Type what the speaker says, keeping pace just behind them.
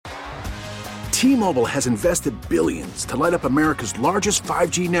T-Mobile has invested billions to light up America's largest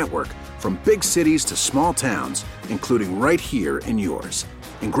 5G network, from big cities to small towns, including right here in yours.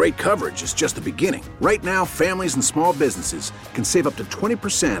 And great coverage is just the beginning. Right now, families and small businesses can save up to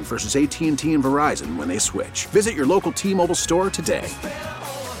 20% versus AT&T and Verizon when they switch. Visit your local T-Mobile store today.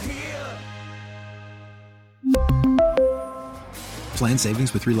 Plan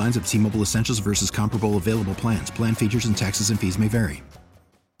savings with 3 lines of T-Mobile Essentials versus comparable available plans. Plan features and taxes and fees may vary.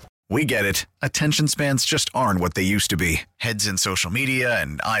 We get it. Attention spans just aren't what they used to be. Heads in social media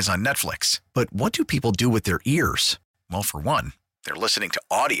and eyes on Netflix. But what do people do with their ears? Well, for one, they're listening to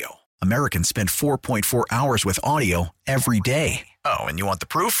audio. Americans spend 4.4 hours with audio every day. Oh, and you want the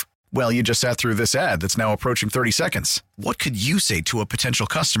proof? Well, you just sat through this ad that's now approaching 30 seconds. What could you say to a potential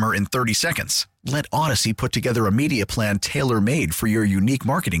customer in 30 seconds? Let Odyssey put together a media plan tailor-made for your unique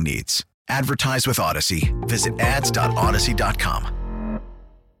marketing needs. Advertise with Odyssey. Visit ads.odyssey.com.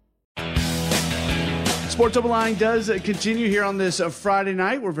 Sports Open Line does continue here on this Friday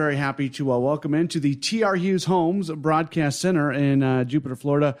night. We're very happy to welcome into the T.R. Hughes Homes Broadcast Center in Jupiter,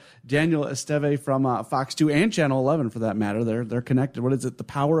 Florida, Daniel Esteve from Fox 2 and Channel 11, for that matter. They're connected. What is it? The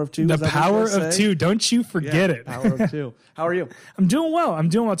Power of Two? The Power of Two. Don't you forget it. Power of Two. How are you? I'm doing well.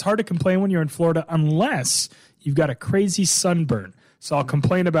 It's hard to complain when you're in Florida unless you've got a crazy sunburn. So I'll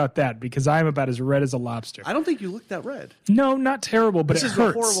complain about that because I'm about as red as a lobster. I don't think you look that red. No, not terrible, but this it is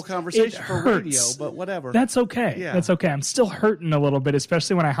hurts. a horrible conversation for radio, but whatever. That's okay. Yeah. That's okay. I'm still hurting a little bit,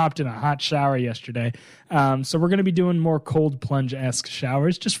 especially when I hopped in a hot shower yesterday. So we're going to be doing more cold plunge-esque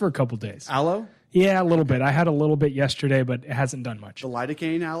showers just for a couple days. Aloe? Yeah, a little bit. I had a little bit yesterday, but it hasn't done much. The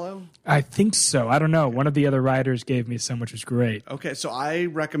lidocaine aloe? I think so. I don't know. One of the other writers gave me some, which was great. Okay, so I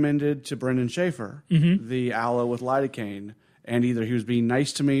recommended to Brendan Schaefer the aloe with lidocaine. And either he was being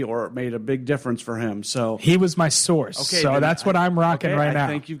nice to me or it made a big difference for him. So he was my source. Okay, so that's what I'm rocking right now. I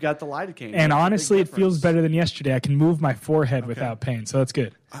think you've got the lidocaine. And honestly, it feels better than yesterday. I can move my forehead without pain, so that's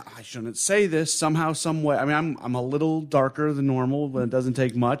good. I shouldn't say this. Somehow, some way. I mean, I'm a little darker than normal, but it doesn't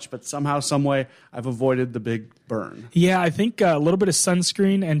take much. But somehow, some way, I've avoided the big burn. Yeah, I think a little bit of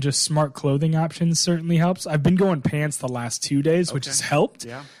sunscreen and just smart clothing options certainly helps. I've been going pants the last 2 days, which has helped.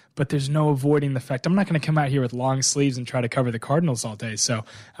 Yeah. But there's no avoiding the fact I'm not going to come out here with long sleeves and try to cover the Cardinals all day. So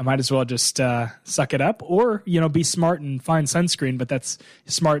I might as well just suck it up or, be smart and find sunscreen. But that's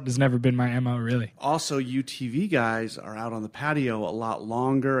smart has never been my MO, really. Also, you TV guys are out on the patio a lot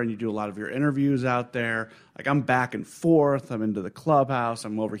longer and you do a lot of your interviews out there. Like, I'm back and forth. I'm into the clubhouse.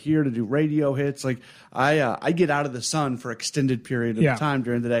 I'm over here to do radio hits. Like, I get out of the sun for extended period of time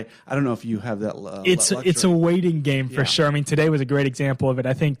during the day. I don't know if you have that luxury. It's a waiting game for sure. I mean, today was a great example of it.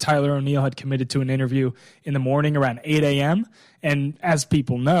 I think Tyler O'Neill had committed to an interview in the morning around 8 a.m., and as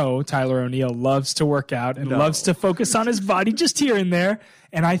people know, Tyler O'Neill loves to work out and loves to focus on his body just here and there.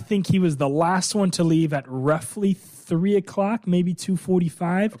 And I think he was the last one to leave at roughly 3 o'clock, maybe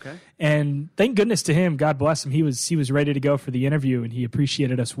 2:45. Okay. And thank goodness to him. God bless him. He was ready to go for the interview, and he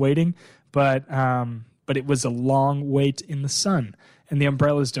appreciated us waiting. But it was a long wait in the sun. And the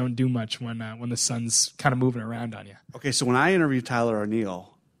umbrellas don't do much when the sun's kind of moving around on you. Okay, so when I interview Tyler O'Neill,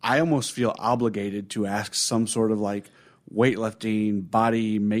 I almost feel obligated to ask some sort of weightlifting,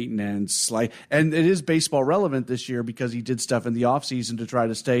 body maintenance, and it is baseball relevant this year because he did stuff in the offseason to try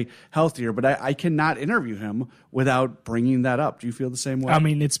to stay healthier. But I cannot interview him without bringing that up. Do you feel the same way? I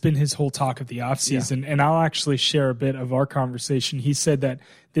mean, it's been his whole talk of the offseason, and I'll actually share a bit of our conversation. He said that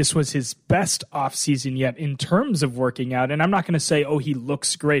this was his best offseason yet in terms of working out. And I'm not going to say, he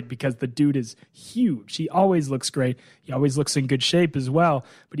looks great, because the dude is huge. He always looks great. He always looks in good shape as well.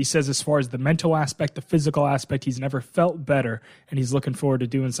 But he says as far as the mental aspect, the physical aspect, he's never felt better. And he's looking forward to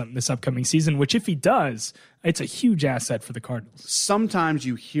doing something this upcoming season, which if he does, it's a huge asset for the Cardinals. Sometimes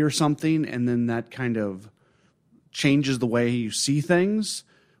you hear something and then that kind of changes the way you see things.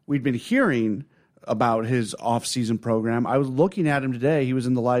 We'd been hearing about his off-season program. I was looking at him today. He was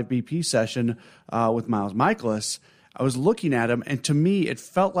in the live BP session with Miles Michaelis. I was looking at him, and to me, it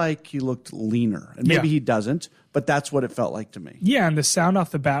felt like he looked leaner. And maybe he doesn't, but that's what it felt like to me. Yeah, and the sound off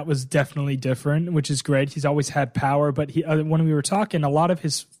the bat was definitely different, which is great. He's always had power, but when we were talking, a lot of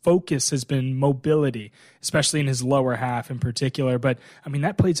his focus has been mobility, especially in his lower half in particular. But, I mean,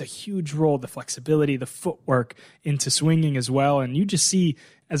 that plays a huge role, the flexibility, the footwork into swinging as well. And you just see,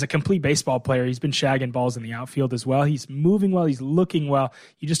 as a complete baseball player, he's been shagging balls in the outfield as well. He's moving well. He's looking well.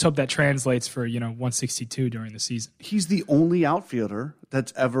 You just hope that translates for, 162 during the season. He's the only outfielder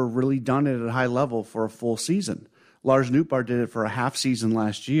that's ever really done it at a high level for a full season. Lars Nootbaar did it for a half season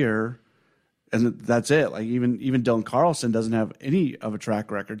last year, and that's it. Like even Dylan Carlson doesn't have any of a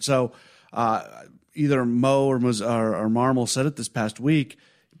track record. So either Mo or Marmol said it this past week,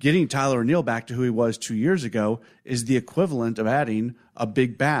 getting Tyler O'Neill back to who he was 2 years ago is the equivalent of adding a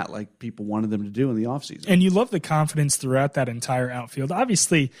big bat like people wanted them to do in the offseason. And you love the confidence throughout that entire outfield.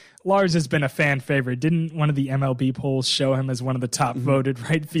 Obviously, Lars has been a fan favorite. Didn't one of the MLB polls show him as one of the top voted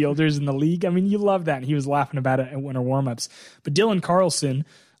right fielders in the league? I mean, you love that. And he was laughing about it at winter warmups. But Dylan Carlson,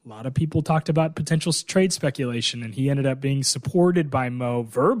 a lot of people talked about potential trade speculation, and he ended up being supported by Mo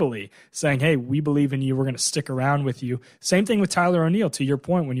verbally, saying, hey, we believe in you. We're going to stick around with you. Same thing with Tyler O'Neill, to your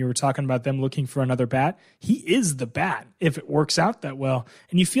point, when you were talking about them looking for another bat. He is the bat if it works out that well.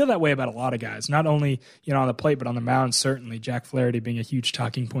 And you feel that way about a lot of guys, not only on the plate, but on the mound, certainly. Jack Flaherty being a huge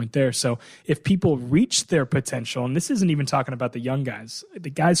talking point there. So if people reach their potential, and this isn't even talking about the young guys,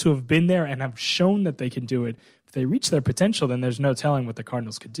 the guys who have been there and have shown that they can do it, if they reach their potential, then there's no telling what the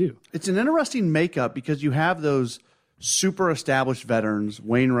Cardinals could do. It's an interesting makeup because you have those super established veterans,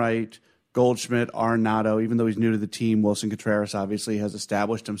 Wainwright, Goldschmidt, Arenado, even though he's new to the team. Wilson Contreras obviously has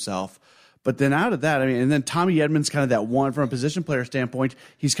established himself. But then out of that, and then Tommy Edman's kind of that one, from a position player standpoint,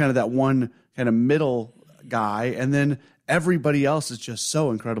 he's kind of that one kind of middle guy. And then everybody else is just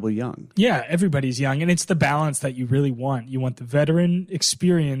so incredibly young. Yeah, everybody's young, and it's the balance that you really want. You want the veteran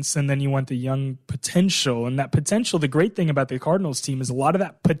experience, and then you want the young potential. And that potential, the great thing about the Cardinals team is a lot of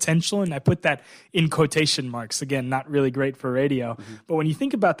that potential, and I put that in quotation marks. Again, not really great for radio. But when you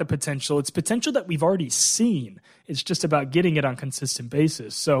think about the potential, it's potential that we've already seen. It's just about getting it on a consistent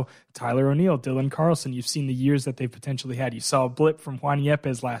basis. So Tyler O'Neill, Dylan Carlson, you've seen the years that they've potentially had. You saw a blip from Juan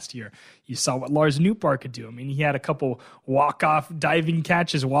Yepes last year. You saw what Lars Nootbaar could do. I mean, he had a couple walk-off diving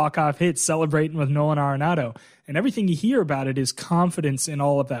catches, walk-off hits, celebrating with Nolan Arenado. And everything you hear about it is confidence in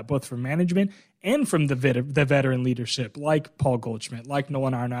all of that, both from management and from the veteran leadership, like Paul Goldschmidt, like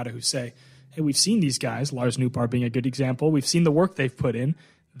Nolan Arenado, who say, hey, we've seen these guys, Lars Nootbaar being a good example. We've seen the work they've put in.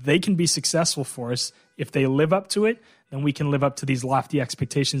 They can be successful for us. If they live up to it, then we can live up to these lofty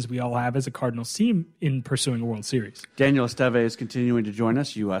expectations we all have as a Cardinals team in pursuing a World Series. Daniel Esteve is continuing to join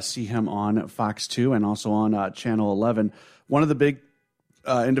us. You see him on Fox 2 and also on Channel 11. One of the big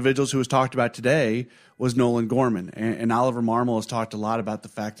individuals who was talked about today was Nolan Gorman. And Oliver Marmol has talked a lot about the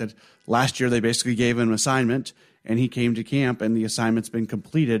fact that last year they basically gave him an assignment, and he came to camp, and the assignment's been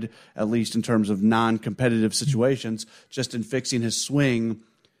completed, at least in terms of non-competitive situations, just in fixing his swing.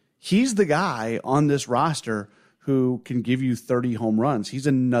 He's the guy on this roster who can give you 30 home runs. He's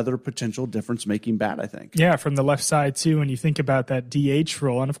another potential difference-making bat, I think. Yeah, from the left side, too, when you think about that DH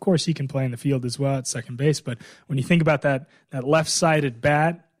role, and of course he can play in the field as well at second base, but when you think about that left-sided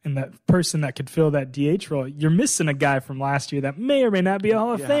bat and that person that could fill that DH role, you're missing a guy from last year that may or may not be a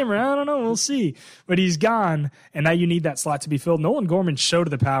Hall of Famer. I don't know. We'll see. But he's gone, and now you need that slot to be filled. Nolan Gorman showed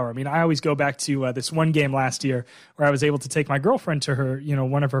the power. I mean, I always go back to this one game last year where I was able to take my girlfriend to her,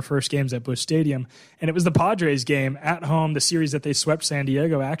 one of her first games at Busch Stadium, and it was the Padres game at home, the series that they swept San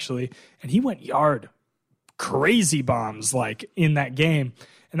Diego, actually, and he went yard. Crazy bombs, like, in that game.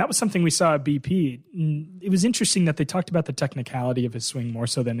 And that was something we saw at BP. It was interesting that they talked about the technicality of his swing more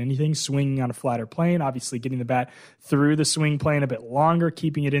so than anything, swinging on a flatter plane, obviously getting the bat through the swing plane a bit longer,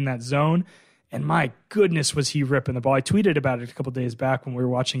 keeping it in that zone. And my goodness, was he ripping the ball. I tweeted about it a couple days back when we were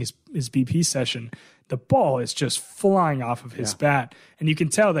watching his BP session. The ball is just flying off of his bat. And you can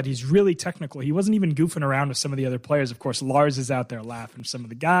tell that he's really technical. He wasn't even goofing around with some of the other players. Of course, Lars is out there laughing with some of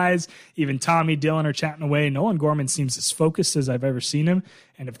the guys. Even Tommy, Dylan are chatting away. Nolan Gorman seems as focused as I've ever seen him.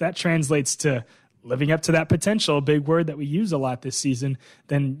 And if that translates to living up to that potential, a big word that we use a lot this season,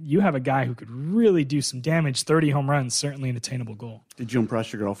 then you have a guy who could really do some damage. 30 home runs, certainly an attainable goal. Did you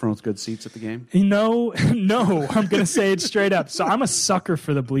impress your girlfriend with good seats at the game? No, I'm going to say it straight up. So I'm a sucker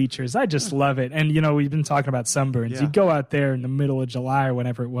for the bleachers. I just love it. And, we've been talking about sunburns. Yeah. You go out there in the middle of July or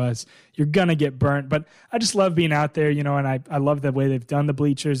whenever it was, you're going to get burnt. But I just love being out there, and I love the way they've done the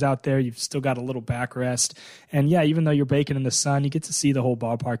bleachers out there. You've still got a little backrest. And, yeah, even though you're baking in the sun, you get to see the whole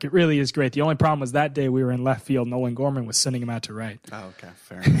ballpark. It really is great. The only problem was that day we were in left field. Nolan Gorman was sending him out to right. Oh, okay.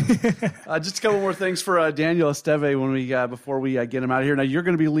 Fair enough. Just a couple more things for Daniel Esteve before we get him out of here. Now, you're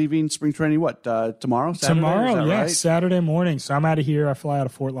going to be leaving spring training, tomorrow? Saturday? Tomorrow, right? Saturday morning. So I'm out of here. I fly out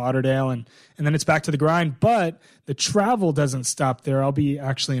of Fort Lauderdale, and then it's back to the grind. But the travel doesn't stop there. I'll be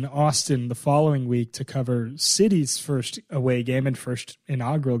actually in Austin the following week to cover City's first away game and first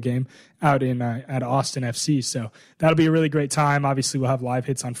inaugural game out in at Austin FC. So that'll be a really great time. Obviously, we'll have live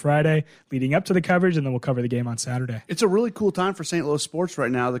hits on Friday leading up to the coverage, and then we'll cover the game on Saturday. It's a really cool time for St. Louis sports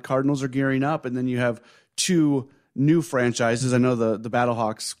right now. The Cardinals are gearing up, and then you have two new franchises. I know the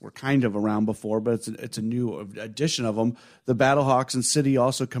Battlehawks were kind of around before, but it's a new addition of them. The Battlehawks and City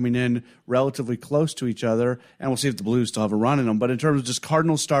also coming in relatively close to each other, and we'll see if the Blues still have a run in them. But in terms of just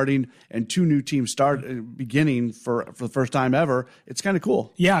Cardinals starting and two new teams beginning for the first time ever, it's kind of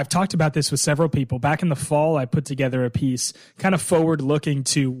cool. Yeah, I've talked about this with several people. Back in the fall, I put together a piece kind of forward-looking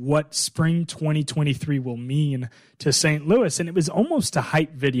to what spring 2023 will mean to St. Louis, and it was almost a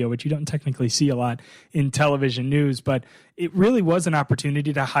hype video, which you don't technically see a lot in television news, but it really was an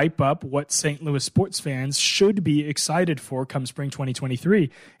opportunity to hype up what St. Louis sports fans should be excited for come spring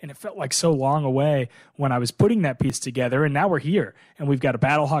 2023, and it felt like so long away when I was putting that piece together, and now we're here, and we've got a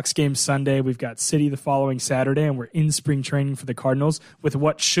Battlehawks game Sunday, we've got City the following Saturday, and we're in spring training for the Cardinals with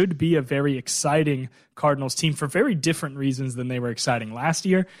what should be a very exciting Cardinals team for very different reasons than they were exciting last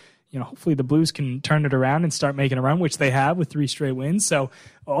year. Hopefully the Blues can turn it around and start making a run, which they have with 3 straight wins. So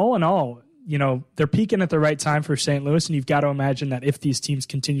all in all, they're peaking at the right time for St. Louis, and you've got to imagine that if these teams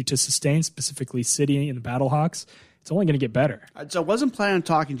continue to sustain, specifically City and the Battlehawks, it's only going to get better. So I wasn't planning on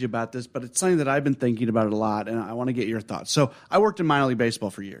talking to you about this, but it's something that I've been thinking about it a lot, and I want to get your thoughts. So I worked in minor league baseball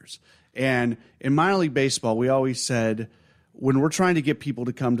for years, and in minor league baseball, we always said when we're trying to get people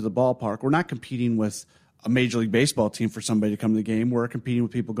to come to the ballpark, we're not competing with a Major League Baseball team for somebody to come to the game. We're competing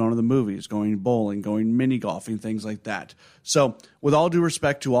with people going to the movies, going bowling, going mini golfing, things like that. So with all due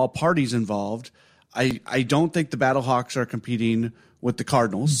respect to all parties involved, I don't think the Battlehawks are competing with the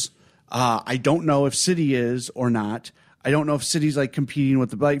Cardinals. I don't know if City is or not. I don't know if City's competing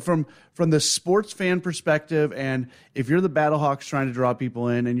with from the sports fan perspective, and if you're the Battlehawks trying to draw people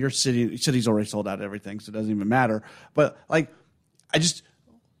in and your City's already sold out everything, so it doesn't even matter. But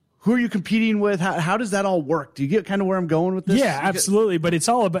who are you competing with? How does that all work? Do you get kind of where I'm going with this? Yeah, absolutely. But it's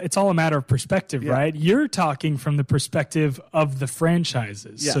all a matter of perspective, right? You're talking from the perspective of the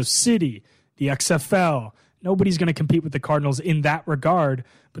franchises. Yeah. So City, the XFL, nobody's going to compete with the Cardinals in that regard.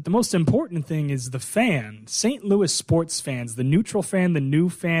 But the most important thing is the fan. St. Louis sports fans, the neutral fan, the new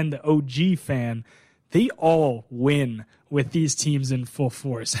fan, the OG fan, they all win with these teams in full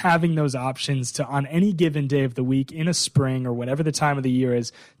force, having those options to, on any given day of the week, in a spring or whatever the time of the year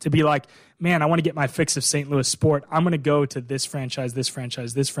is, to be like, man, I want to get my fix of St. Louis sport. I'm going to go to this franchise, this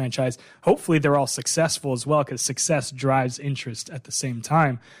franchise, this franchise. Hopefully they're all successful as well, because success drives interest at the same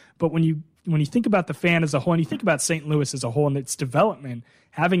time. But when you think about the fan as a whole, and you think about St. Louis as a whole and its development,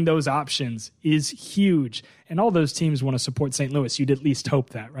 having those options is huge. And all those teams want to support St. Louis. You'd at least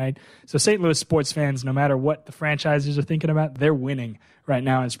hope that, right? So St. Louis sports fans, no matter what the franchises are thinking about, they're winning right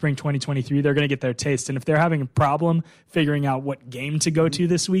now in spring 2023. They're going to get their taste. And if they're having a problem figuring out what game to go to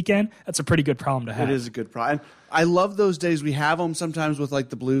this weekend, that's a pretty good problem to have. It is a good problem. I love those days. We have them sometimes with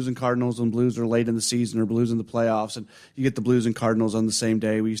the Blues and Cardinals, when Blues are late in the season or Blues in the playoffs, and you get the Blues and Cardinals on the same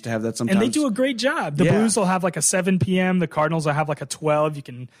day. We used to have that sometimes. And they do a great job. The Blues will have a 7 p.m. The Cardinals will have a 12. You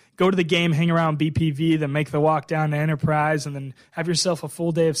can go to the game, hang around BPV, then make the walk down to Enterprise, and then have yourself a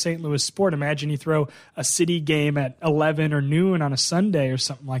full day of St. Louis sport. Imagine you throw a City game at 11 or noon on a Sunday or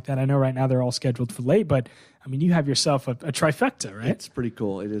something like that. I know right now they're all scheduled for late, but you have yourself a trifecta, right? It's pretty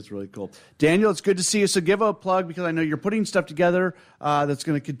cool. It is really cool. Daniel, it's good to see you. So give a plug, because I know you're putting stuff together that's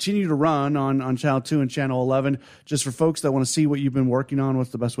going to continue to run on Channel 2 and Channel 11. Just for folks that want to see what you've been working on, what's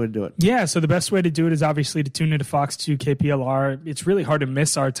the best way to do it? Yeah, so the best way to do it is obviously to tune into Fox 2 KPLR. It's really hard to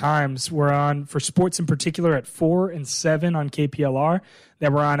miss our times. We're on, for sports in particular, at 4 and 7 on KPLR.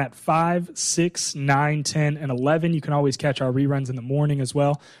 Then we're on at 5, 6, 9, 10, and 11. You can always catch our reruns in the morning as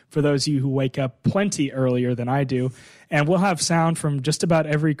well, for those of you who wake up plenty earlier than I do. And we'll have sound from just about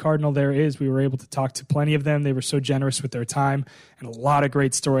every Cardinal there is. We were able to talk to plenty of them. They were so generous with their time, and a lot of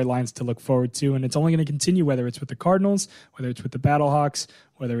great storylines to look forward to. And it's only going to continue, whether it's with the Cardinals, whether it's with the Battlehawks,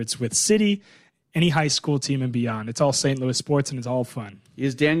 whether it's with City, any high school team and beyond. It's all St. Louis sports, and it's all fun. He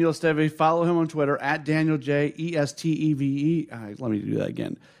is Daniel Esteve. Follow him on Twitter at Daniel J. Esteve. Let me do that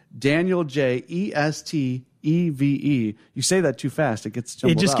again. Daniel J. Esteve. You say that too fast, it gets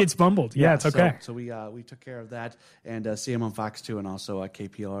jumbled up. It just gets bumbled. Yeah, it's okay. So we took care of that, and see him on Fox 2 and also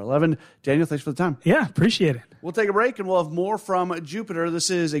KPLR 11. Daniel, thanks for the time. Yeah, appreciate it. We'll take a break, and we'll have more from Jupiter. This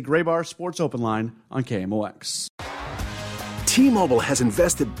is a Gray Bar Sports Open Line on KMOX. T-Mobile has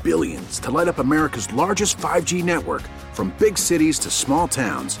invested billions to light up America's largest 5G network, from big cities to small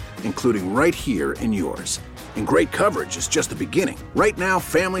towns, including right here in yours. And great coverage is just the beginning. Right now,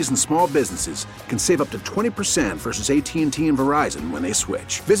 families and small businesses can save up to 20% versus AT&T and Verizon when they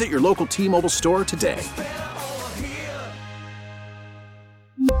switch. Visit your local T-Mobile store today.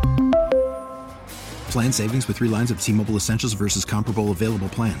 Plan savings with 3 lines of T-Mobile Essentials versus comparable available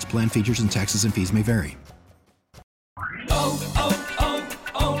plans. Plan features and taxes and fees may vary.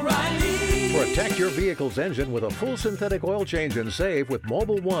 O'Reilly. Protect your vehicle's engine with a full synthetic oil change and save with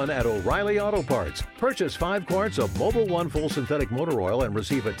Mobil 1 at O'Reilly Auto Parts. Purchase 5 quarts of Mobil 1 full synthetic motor oil and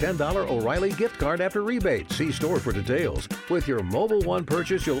receive a $10 O'Reilly gift card after rebate. See store for details. With your Mobil 1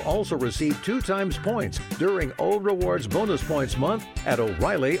 purchase, you'll also receive 2 times points during O Rewards Bonus Points Month at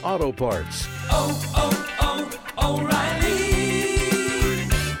O'Reilly Auto Parts. O'Reilly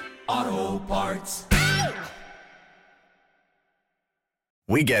Auto Parts.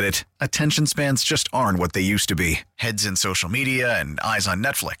 We get it. Attention spans just aren't what they used to be. Heads in social media and eyes on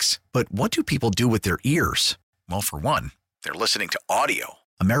Netflix. But what do people do with their ears? Well, for one, they're listening to audio.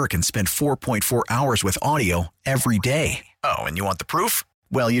 Americans spend 4.4 hours with audio every day. Oh, and you want the proof?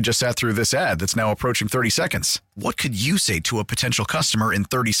 Well, you just sat through this ad that's now approaching 30 seconds. What could you say to a potential customer in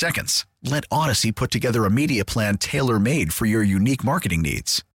 30 seconds? Let Odyssey put together a media plan tailor-made for your unique marketing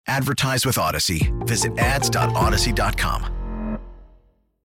needs. Advertise with Odyssey. Visit ads.odyssey.com.